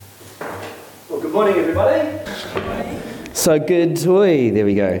Good morning, everybody. So good, there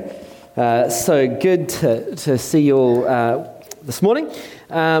we go. So good to see you all this morning.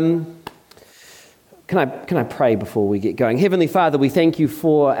 Can I pray before we get going? Heavenly Father, we thank you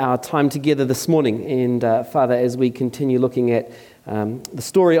for our time together this morning. And Father, as we continue looking at the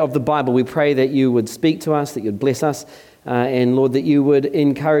story of the Bible, we pray that you would speak to us, that you'd bless us, and Lord, that you would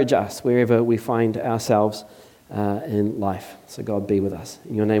encourage us wherever we find ourselves in life. So God, be with us.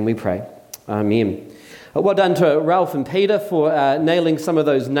 In your name we pray. Amen. Well done to Ralph and Peter for nailing some of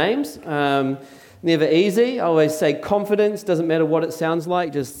those names. Never easy. I always say confidence, doesn't matter what it sounds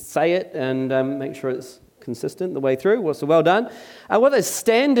like, just say it and make sure it's consistent the way through. Well, so well done. What are the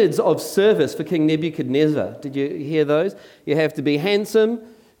standards of service for King Nebuchadnezzar? Did you hear those? You have to be handsome,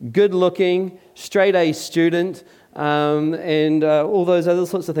 good looking, straight A student, and all those other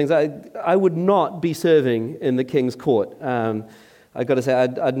sorts of things. I would not be serving in the king's court. I've got to say,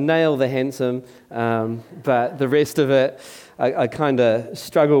 I'd nail the handsome, but the rest of it, I kind of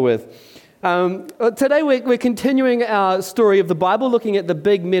struggle with. Today we're continuing our story of the Bible, looking at the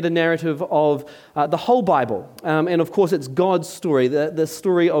big meta-narrative of the whole Bible. And of course, it's God's story, the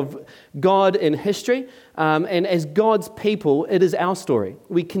story of God in history. And as God's people, it is our story.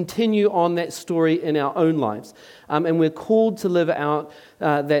 We continue on that story in our own lives. And we're called to live out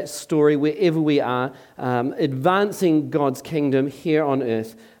that story wherever we are, advancing God's kingdom here on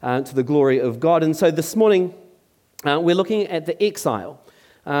earth to the glory of God. And so this morning, we're looking at the exile.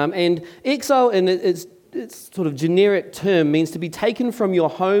 And exile, in its sort of generic term, means to be taken from your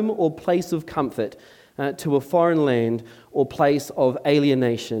home or place of comfort to a foreign land or place of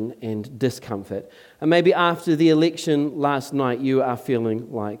alienation and discomfort. And maybe after the election last night, you are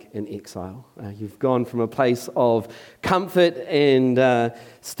feeling like an exile. You've gone from a place of comfort and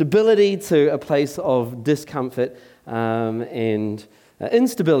stability to a place of discomfort and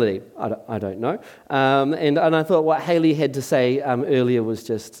instability. I don't know. And I thought what Haley had to say earlier was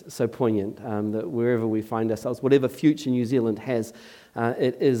just so poignant, that wherever we find ourselves, whatever future New Zealand has,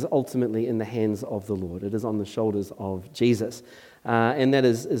 it is ultimately in the hands of the Lord. It is on the shoulders of Jesus. And that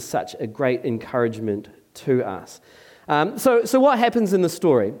is such a great encouragement to us. So what happens in the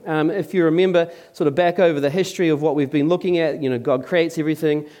story? If you remember sort of back over the history of what we've been looking at, God creates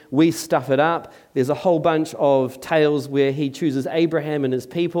everything, we stuff it up. There's a whole bunch of tales where he chooses Abraham and his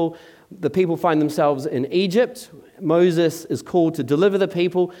people. The people find themselves in Egypt. Moses is called to deliver the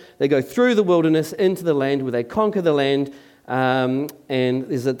people. They go through the wilderness into the land where they conquer the land. And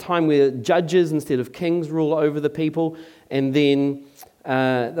there's a time where judges instead of kings rule over the people. And then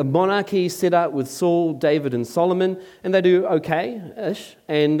the monarchy set up with Saul, David, and Solomon, and they do okay-ish,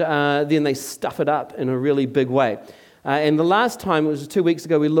 and then they stuff it up in a really big way. And the last time, it was 2 weeks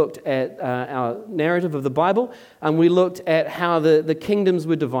ago, we looked at our narrative of the Bible, and we looked at how the kingdoms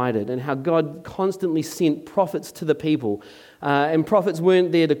were divided and how God constantly sent prophets to the people. And prophets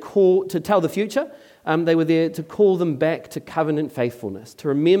weren't there to tell the future. They were there to call them back to covenant faithfulness, to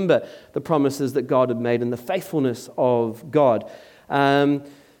remember the promises that God had made and the faithfulness of God. The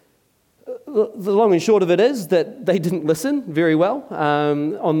long and short of it is that they didn't listen very well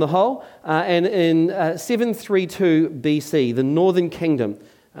on the whole. And in 732 BC, the northern kingdom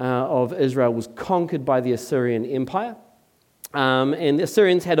of Israel was conquered by the Assyrian Empire. And the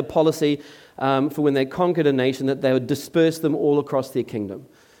Assyrians had a policy for when they conquered a nation that they would disperse them all across their kingdom.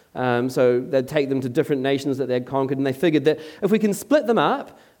 So they'd take them to different nations that they'd conquered, and they figured that if we can split them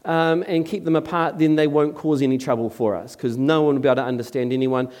up and keep them apart, then they won't cause any trouble for us, because no one will be able to understand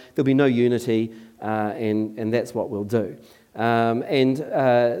anyone. There'll be no unity, and that's what we'll do. And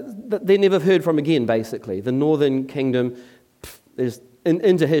they're never heard from again, basically. The northern kingdom is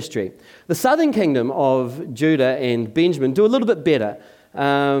into history. The southern kingdom of Judah and Benjamin do a little bit better.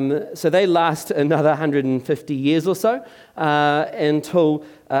 So they last another 150 years or so until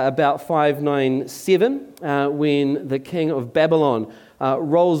about 597 when the king of Babylon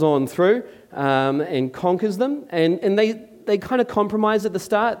rolls on through and conquers them. And they kind of compromise at the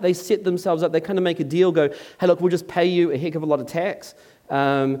start. They set themselves up. They kind of make a deal, go, hey, look, we'll just pay you a heck of a lot of tax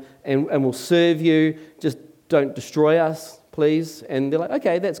and we'll serve you. Just don't destroy us, please. And they're like,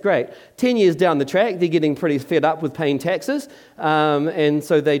 okay, that's great. 10 years down the track, they're getting pretty fed up with paying taxes. And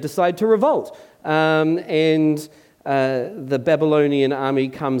so they decide to revolt. And the Babylonian army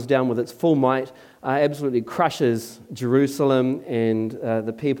comes down with its full might, absolutely crushes Jerusalem and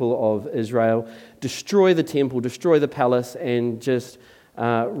the people of Israel, destroy the temple, destroy the palace, and just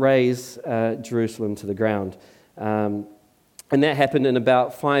raze Jerusalem to the ground. And that happened in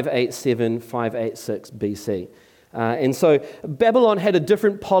about 587, 586 BC. And so Babylon had a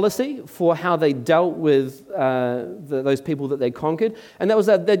different policy for how they dealt with those people that they conquered. And that was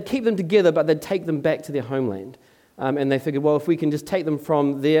that they'd keep them together, but they'd take them back to their homeland. And they figured, well, if we can just take them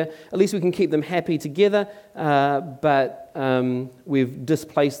from there, at least we can keep them happy together. But we've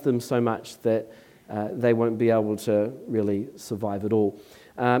displaced them so much that they won't be able to really survive at all.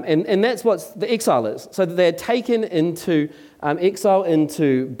 And that's what the exile is. So they're taken into exile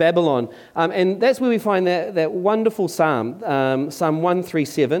into Babylon. And that's where we find that wonderful psalm, Psalm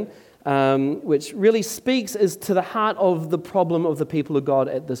 137, which really speaks as to the heart of the problem of the people of God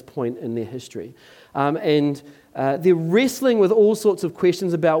at this point in their history. They're wrestling with all sorts of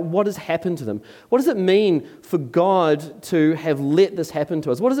questions about what has happened to them. What does it mean for God to have let this happen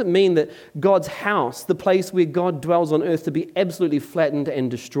to us? What does it mean that God's house, the place where God dwells on earth, to be absolutely flattened and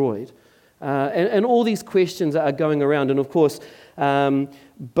destroyed? And all these questions are going around. And of course,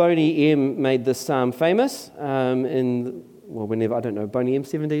 Boney M made this psalm famous whenever, I don't know, Boney M,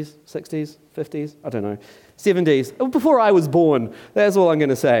 70s, 60s, 50s, I don't know, 70s, before I was born, that's all I'm going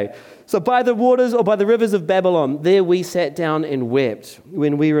to say. So by the waters or by the rivers of Babylon, there we sat down and wept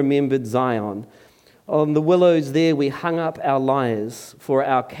when we remembered Zion. On the willows there we hung up our lyres, for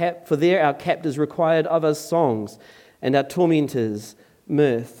there our captors required of us songs, and our tormentors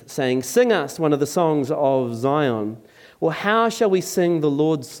mirth, saying, "Sing us one of the songs of Zion." Well, how shall we sing the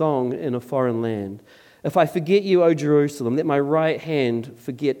Lord's song in a foreign land? If I forget you, O Jerusalem, let my right hand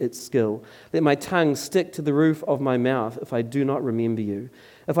forget its skill. Let my tongue stick to the roof of my mouth if I do not remember you.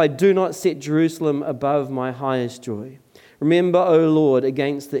 If I do not set Jerusalem above my highest joy. Remember, O Lord,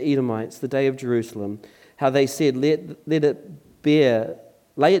 against the Edomites, the day of Jerusalem, how they said, lay it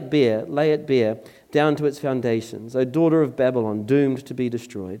bare, down to its foundations. O daughter of Babylon, doomed to be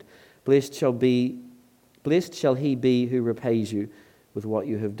destroyed. Blessed shall he be who repays you with what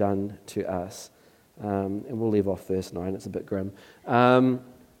you have done to us. And we'll leave off verse 9, it's a bit grim. So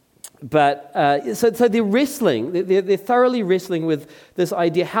they're wrestling, they're thoroughly wrestling with this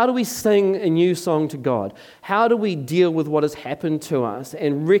idea. How do we sing a new song to God? How do we deal with what has happened to us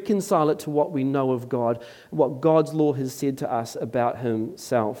and reconcile it to what we know of God, what God's law has said to us about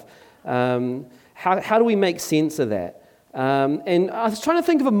himself? How do we make sense of that? And I was trying to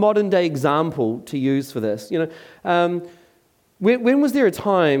think of a modern day example to use for this. When was there a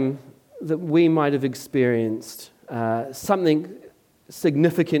time that we might have experienced something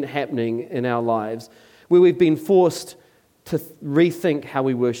significant happening in our lives, where we've been forced to rethink how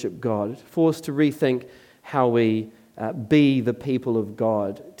we worship God, forced to rethink how we be the people of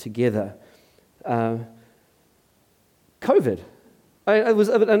God together? COVID.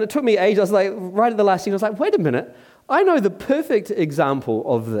 And it took me ages. I was like, right at the last thing, I was like, wait a minute, I know the perfect example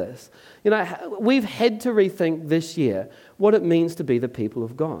of this. We've had to rethink this year what it means to be the people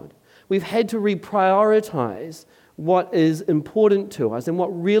of God. We've had to reprioritize what is important to us and what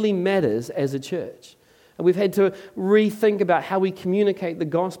really matters as a church. And we've had to rethink about how we communicate the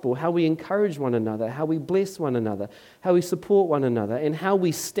gospel, how we encourage one another, how we bless one another, how we support one another, and how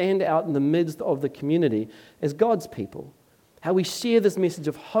we stand out in the midst of the community as God's people. How we share this message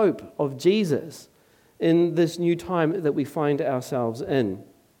of hope of Jesus in this new time that we find ourselves in.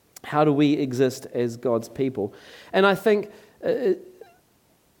 How do we exist as God's people? And I think...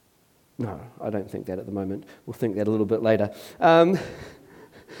 No, I don't think that at the moment. We'll think that a little bit later.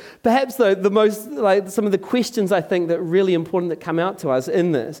 Perhaps, though, some of the questions I think that are really important that come out to us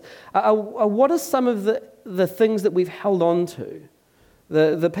in this are what are some of the things that we've held on to,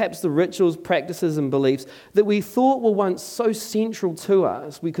 perhaps the rituals, practices, and beliefs that we thought were once so central to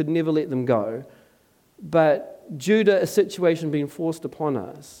us we could never let them go, but due to a situation being forced upon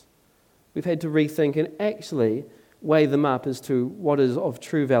us, we've had to rethink and actually weigh them up as to what is of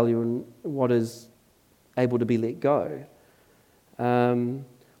true value and what is able to be let go.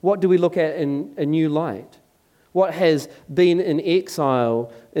 What do we look at in a new light? What has been in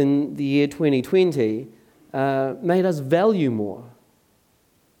exile in the year 2020 made us value more?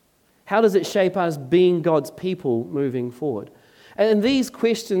 How does it shape us being God's people moving forward? And these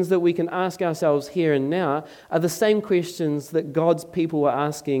questions that we can ask ourselves here and now are the same questions that God's people were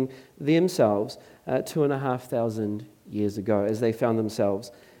asking themselves 2,500 years ago as they found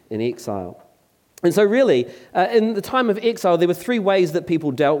themselves in exile. And so really, in the time of exile, there were three ways that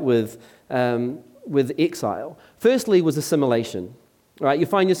people dealt with exile. Firstly was assimilation. Right? You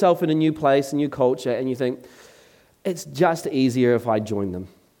find yourself in a new place, a new culture, and you think, it's just easier if I join them.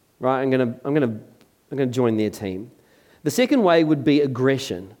 Right? I'm going to join their team. The second way would be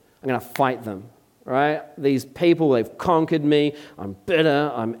aggression. I'm going to fight them. Right? These people, they've conquered me. I'm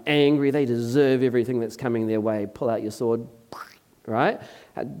bitter. I'm angry. They deserve everything that's coming their way. Pull out your sword. Right?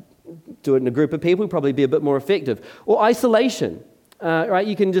 do it in a group of people, probably be a bit more effective. Or isolation. Right?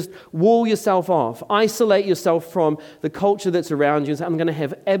 You can just wall yourself off, isolate yourself from the culture that's around you and say, I'm going to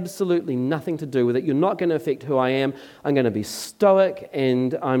have absolutely nothing to do with it. You're not going to affect who I am. I'm going to be stoic,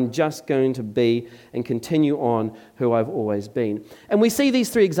 and I'm just going to be and continue on who I've always been. And we see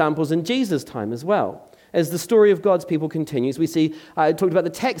these three examples in Jesus' time as well. As the story of God's people continues, we see, I talked about the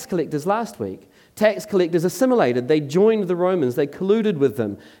tax collectors last week. Tax collectors assimilated. They joined the Romans. They colluded with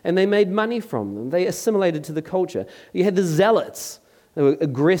them, and they made money from them. They assimilated to the culture. You had the zealots. They were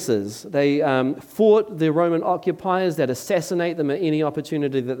aggressors. They fought the Roman occupiers. They'd assassinate them at any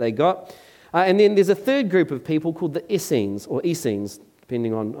opportunity that they got. And then there's a third group of people called the Essenes, or Essenes,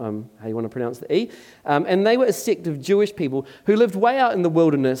 depending on how you want to pronounce the E. And they were a sect of Jewish people who lived way out in the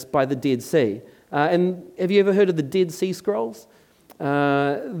wilderness by the Dead Sea. And have you ever heard of the Dead Sea Scrolls?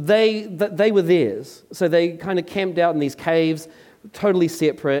 They were theirs. So they kind of camped out in these caves, totally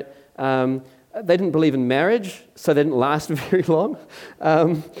separate. They didn't believe in marriage, so they didn't last very long.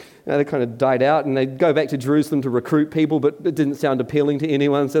 They kind of died out, and they'd go back to Jerusalem to recruit people, but it didn't sound appealing to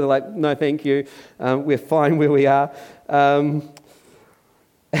anyone, so they're like, no, thank you. We're fine where we are. So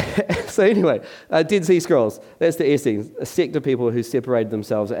anyway, Dead Sea Scrolls, that's the Essenes, a sect of people who separated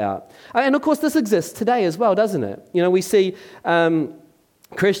themselves out. And of course, this exists today as well, doesn't it? You know, we see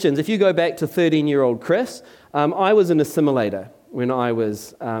Christians, if you go back to 13-year-old Chris, I was an assimilator. When I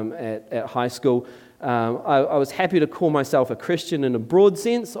was at high school, I was happy to call myself a Christian in a broad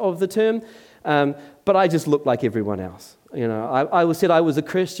sense of the term, but I just looked like everyone else. You know, I said I was a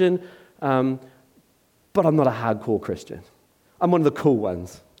Christian, but I'm not a hardcore Christian. I'm one of the cool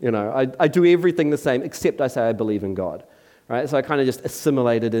ones. You know, I do everything the same except I say I believe in God. Right? So I kind of just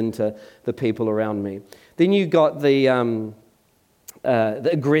assimilated into the people around me. Then you got the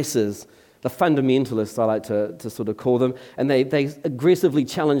aggressors. The fundamentalists, I like to sort of call them, and they aggressively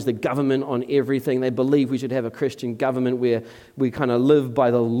challenge the government on everything. They believe we should have a Christian government where we kind of live by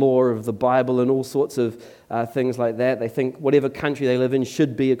the law of the Bible and all sorts of things like that. They think whatever country they live in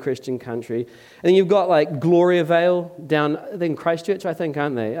should be a Christian country. And then you've got like Gloria Vale down in Christchurch, I think,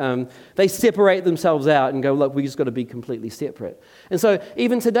 aren't they? They separate themselves out and go, look, we just got to be completely separate. And so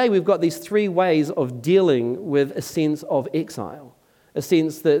even today we've got these three ways of dealing with a sense of exile. A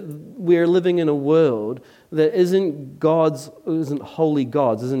sense that we're living in a world that isn't holy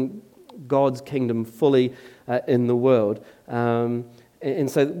God's, isn't God's kingdom fully in the world.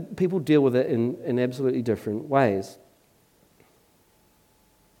 And so people deal with it in absolutely different ways.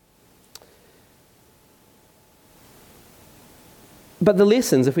 But the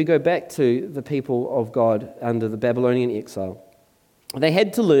lessons, if we go back to the people of God under the Babylonian exile, they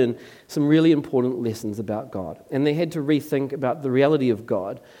had to learn some really important lessons about God, and they had to rethink about the reality of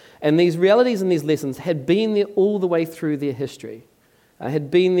God. And these realities and these lessons had been there all the way through their history,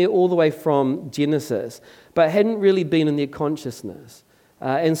 had been there all the way from Genesis, but hadn't really been in their consciousness.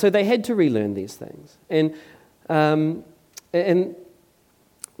 And so they had to relearn these things. And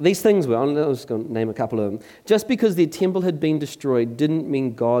these things were, I'm just going to name a couple of them. Just because their temple had been destroyed didn't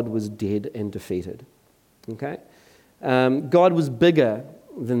mean God was dead and defeated. Okay? God was bigger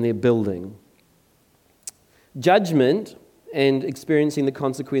than their building. Judgment and experiencing the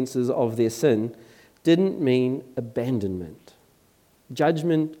consequences of their sin didn't mean abandonment.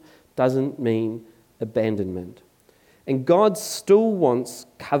 Judgment doesn't mean abandonment. And God still wants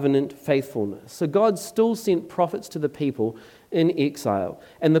covenant faithfulness. So God still sent prophets to the people in exile.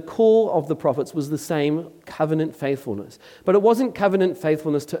 And the call of the prophets was the same, covenant faithfulness. But it wasn't covenant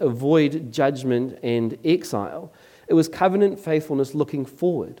faithfulness to avoid judgment and exile. It was covenant faithfulness looking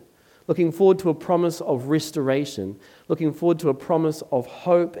forward to a promise of restoration, looking forward to a promise of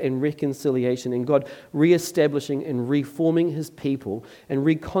hope and reconciliation, and God reestablishing and reforming his people and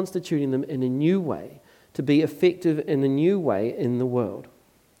reconstituting them in a new way to be effective in a new way in the world.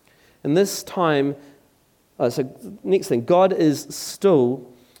 And this time, next thing, God is still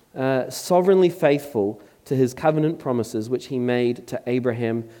sovereignly faithful to his covenant promises which he made to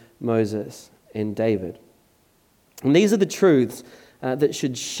Abraham, Moses, and David. And these are the truths that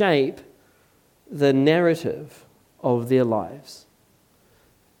should shape the narrative of their lives.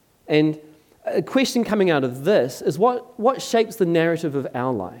 And a question coming out of this is what shapes the narrative of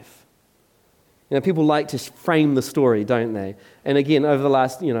our life? You know, people like to frame the story, don't they? And again, over the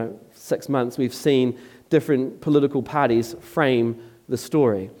last 6 months, we've seen different political parties frame the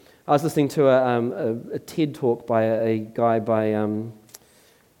story. I was listening to a TED talk by a guy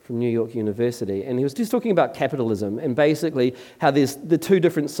from New York University, and he was just talking about capitalism and basically how there's the two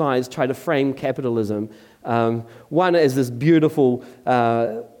different sides try to frame capitalism. One is this beautiful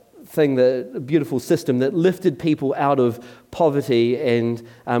thing, a beautiful system that lifted people out of poverty and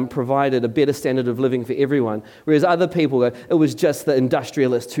provided a better standard of living for everyone. Whereas other people, it was just the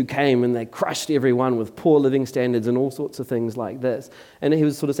industrialists who came and they crushed everyone with poor living standards and all sorts of things like this. And he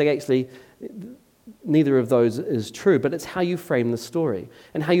was sort of saying, actually, neither of those is true, but it's how you frame the story.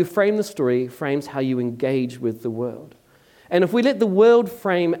 And how you frame the story frames how you engage with the world. And if we let the world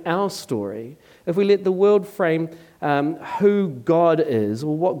frame our story, if we let the world frame who God is,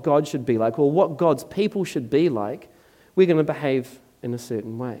 or what God should be like, or what God's people should be like, we're going to behave in a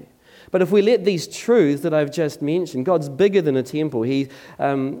certain way. But if we let these truths that I've just mentioned, God's bigger than a temple. He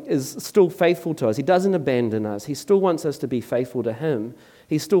is still faithful to us. He doesn't abandon us. He still wants us to be faithful to Him.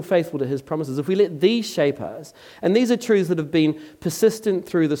 He's still faithful to His promises. If we let these shape us, and these are truths that have been persistent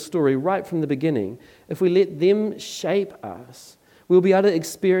through the story right from the beginning, if we let them shape us, we'll be able to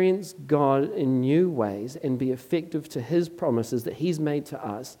experience God in new ways and be effective to His promises that He's made to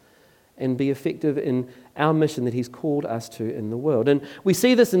us, and be effective in our mission that He's called us to in the world. And we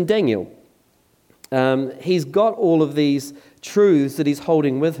see this in Daniel. He's got all of these truths that he's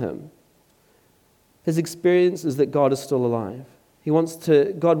holding with him. His experience is that God is still alive.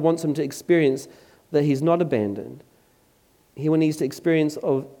 God wants him to experience that he's not abandoned. He needs to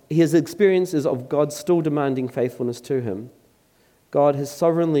his experiences of God still demanding faithfulness to him. God has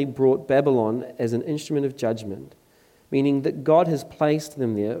sovereignly brought Babylon as an instrument of judgment, meaning that God has placed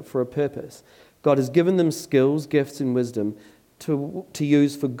them there for a purpose. God has given them skills, gifts, and wisdom to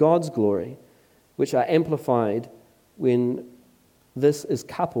use for God's glory, which are amplified when this is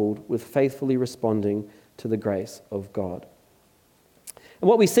coupled with faithfully responding to the grace of God. And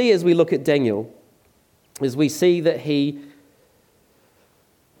what we see as we look at Daniel is we see that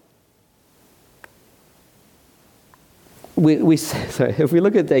if we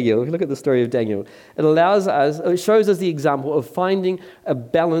look at Daniel, if we look at the story of Daniel, it shows us the example of finding a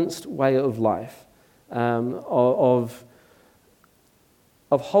balanced way of life, of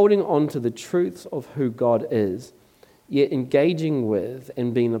holding on to the truths of who God is, yet engaging with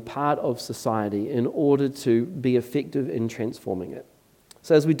and being a part of society in order to be effective in transforming it.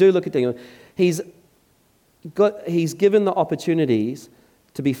 So as we do look at Daniel, he's given the opportunities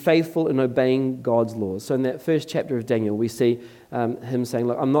to be faithful in obeying God's laws. So in that first chapter of Daniel, we see him saying,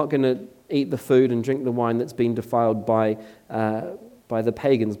 look, I'm not going to eat the food and drink the wine that's been defiled by the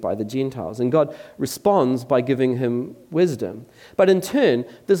pagans, by the Gentiles. And God responds by giving him wisdom. But in turn,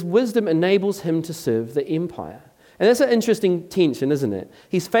 this wisdom enables him to serve the empire. And that's an interesting tension, isn't it?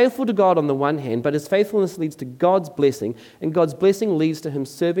 He's faithful to God on the one hand, but his faithfulness leads to God's blessing, and God's blessing leads to him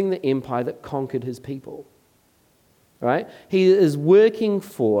serving the empire that conquered his people. Right? He is working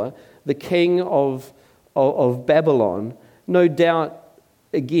for the king of Babylon, no doubt,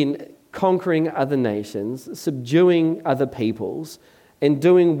 again, conquering other nations, subduing other peoples, and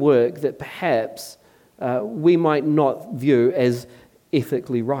doing work that perhaps we might not view as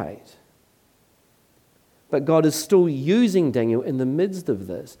ethically right. But God is still using Daniel in the midst of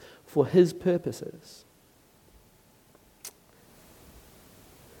this for his purposes.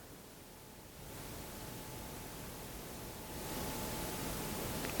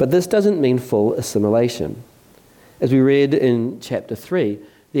 But this doesn't mean full assimilation. As we read in chapter 3,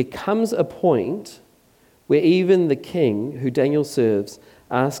 there comes a point where even the king who Daniel serves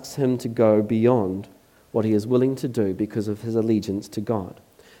asks him to go beyond what he is willing to do because of his allegiance to God.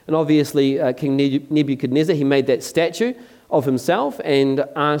 And obviously, King Nebuchadnezzar, he made that statue of himself and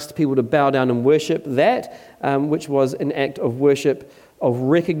asked people to bow down and worship that, which was an act of worship of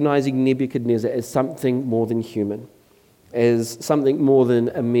recognizing Nebuchadnezzar as something more than human, as something more than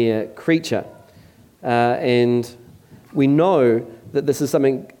a mere creature. And we know that this is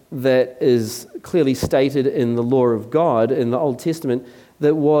something that is clearly stated in the law of God in the Old Testament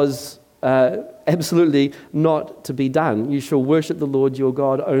that was absolutely not to be done. You shall worship the Lord your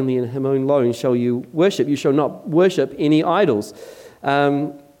God, only in him alone shall you worship. You shall not worship any idols.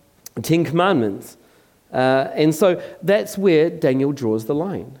 10 Commandments. And so that's where Daniel draws the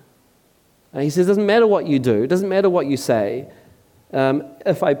line. He says, it doesn't matter what you do, it doesn't matter what you say.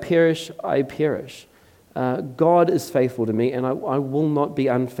 If I perish, I perish. God is faithful to me, and I will not be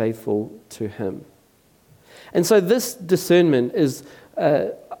unfaithful to him. And so this discernment is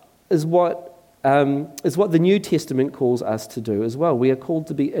what the New Testament calls us to do as well. We are called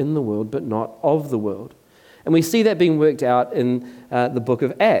to be in the world, but not of the world. And we see that being worked out in the book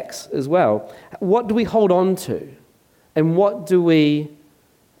of Acts as well. What do we hold on to? And what can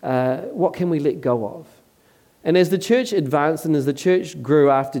we let go of? And as the church advanced and as the church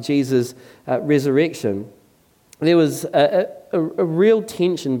grew after Jesus' resurrection, there was a real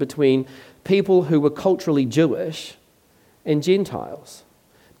tension between people who were culturally Jewish and Gentiles.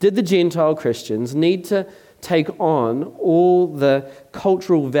 Did the Gentile Christians need to take on all the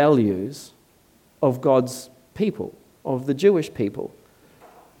cultural values of God's people, of the Jewish people?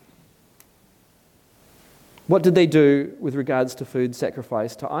 What did they do with regards to food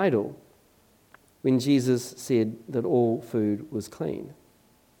sacrificed to idol when Jesus said that all food was clean?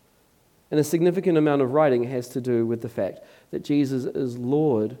 And a significant amount of writing has to do with the fact that Jesus is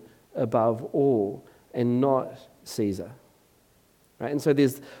Lord above all and not Caesar. Right? And so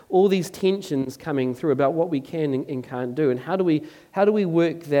there's all these tensions coming through about what we can and can't do, and how do we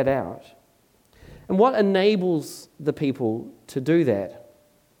work that out? And what enables the people to do that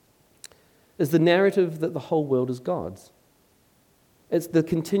is the narrative that the whole world is God's. It's the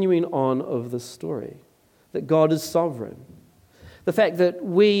continuing on of the story, that God is sovereign. The fact that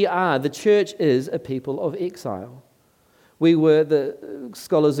the church is a people of exile. The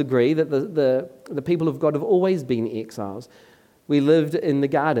scholars agree that the people of God have always been exiles. We lived in the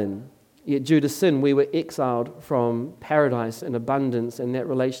garden, yet due to sin, we were exiled from paradise and abundance and that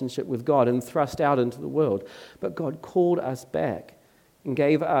relationship with God and thrust out into the world. But God called us back and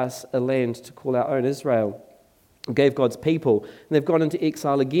gave us a land to call our own, Israel. Gave God's people, and they've gone into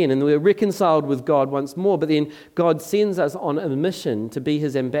exile again, and we're reconciled with God once more, but then God sends us on a mission to be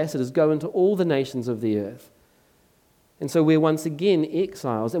his ambassadors, go into all the nations of the earth. And so we're once again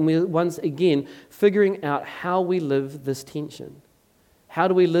exiles, and we're once again figuring out how we live this tension. How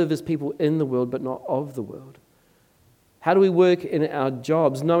do we live as people in the world but not of the world? How do we work in our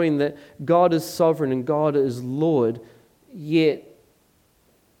jobs knowing that God is sovereign and God is Lord, yet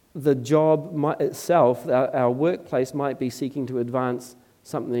the job itself, our workplace, might be seeking to advance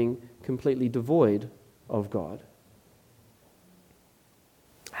something completely devoid of God?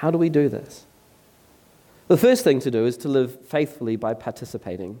 How do we do this? The first thing to do is to live faithfully by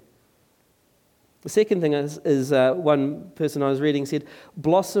participating. The second thing is one person I was reading said,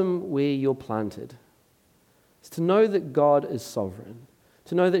 blossom where you're planted. It's to know that God is sovereign,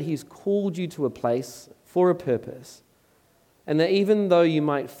 to know that he's called you to a place for a purpose, and that even though you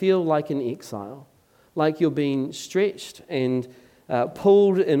might feel like an exile, like you're being stretched and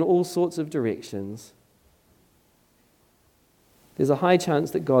pulled in all sorts of directions, there's a high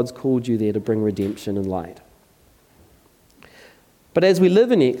chance that God's called you there to bring redemption and light. But as we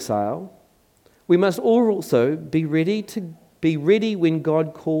live in exile, we must also be ready when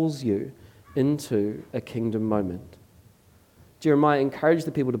God calls you into a kingdom moment. Jeremiah encouraged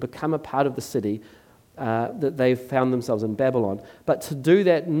the people to become a part of the city that they've found themselves in, Babylon, but to do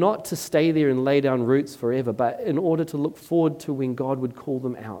that not to stay there and lay down roots forever, but in order to look forward to when God would call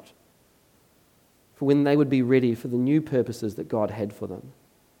them out, for when they would be ready for the new purposes that God had for them.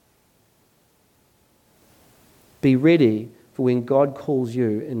 Be ready for when God calls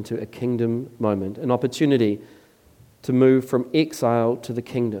you into a kingdom moment, an opportunity to move from exile to the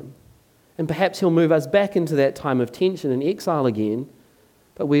kingdom. And perhaps he'll move us back into that time of tension and exile again,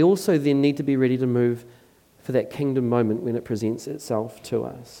 but we also then need to be ready to move for that kingdom moment when it presents itself to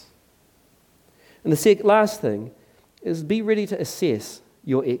us. And the last thing is be ready to assess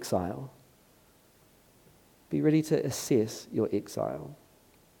your exile. Be ready to assess your exile.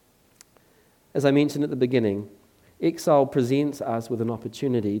 As I mentioned at the beginning, exile presents us with an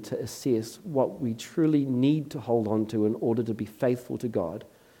opportunity to assess what we truly need to hold on to in order to be faithful to God,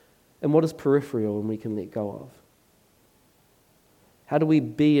 and what is peripheral and we can let go of. How do we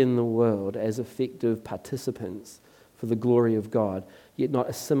be in the world as effective participants for the glory of God, yet not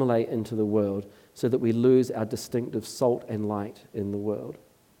assimilate into the world so that we lose our distinctive salt and light in the world?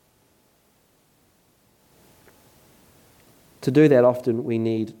 To do that, often we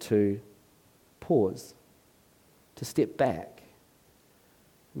need to pause, to step back,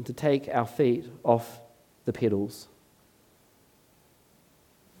 and to take our feet off the pedals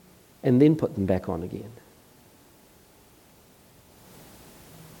and then put them back on again.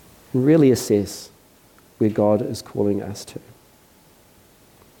 And really assess where God is calling us to.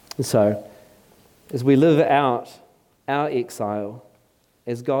 And so, as we live out our exile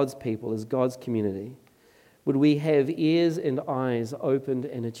as God's people, as God's community, would we have ears and eyes opened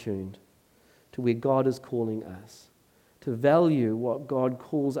and attuned to where God is calling us, to value what God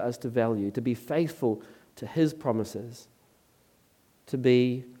calls us to value, to be faithful to his promises, to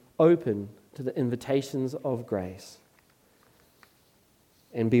be open to the invitations of grace,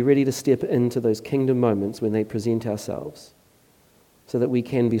 and be ready to step into those kingdom moments when they present ourselves so that we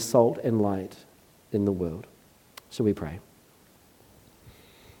can be salt and light in the world. Shall we pray?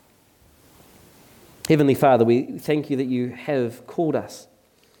 Heavenly Father, we thank you that you have called us,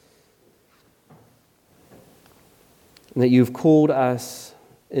 and that you've called us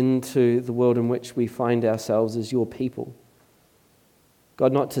into the world in which we find ourselves as your people.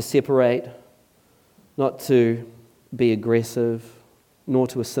 God, not to separate, not to be aggressive, nor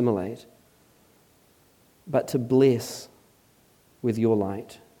to assimilate, but to bless with your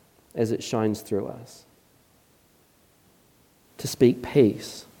light as it shines through us. To speak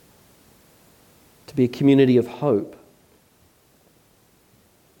peace, to be a community of hope,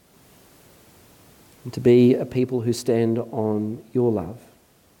 and to be a people who stand on your love.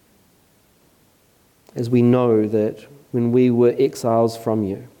 As we know that when we were exiles from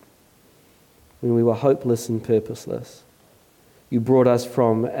you, when we were hopeless and purposeless, you brought us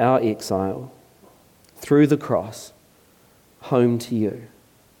from our exile through the cross home to you.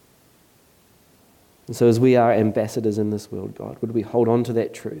 And so as we are ambassadors in this world, God, would we hold on to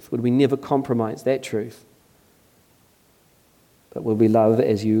that truth? Would we never compromise that truth? But would we love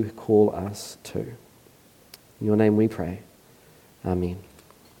as you call us to? In your name we pray. Amen.